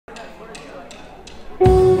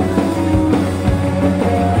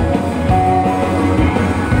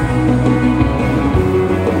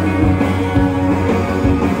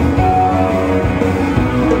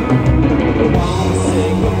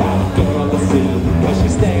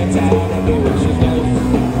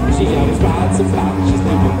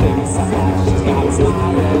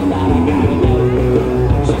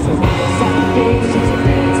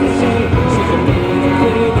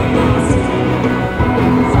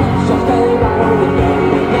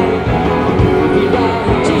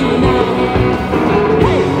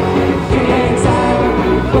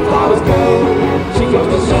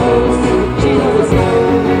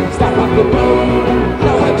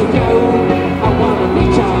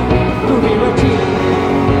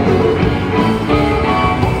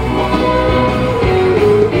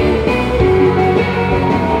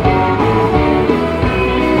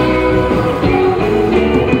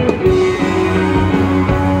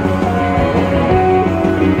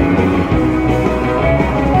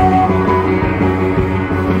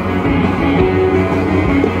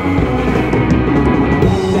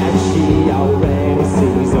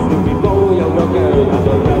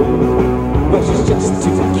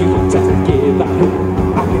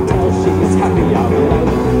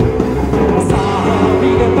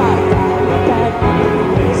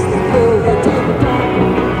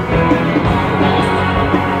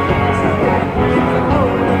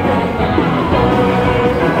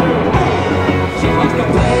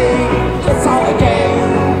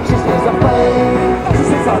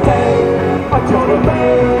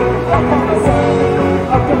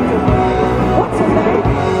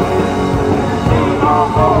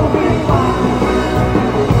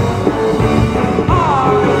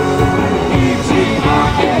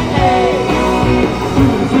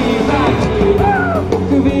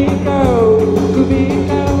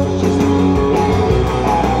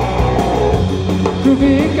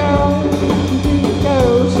groovy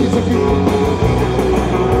girl, she's a groovy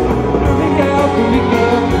girl, groovy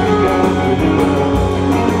girl, groovy girl.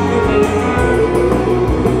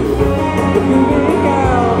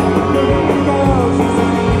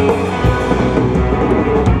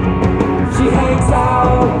 She hangs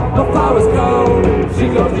out, the flowers grow. She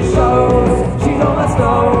goes to shows, she don't let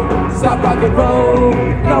go. Stop rock and roll,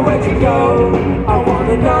 now where'd you go? I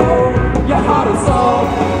wanna know, your heart and soul.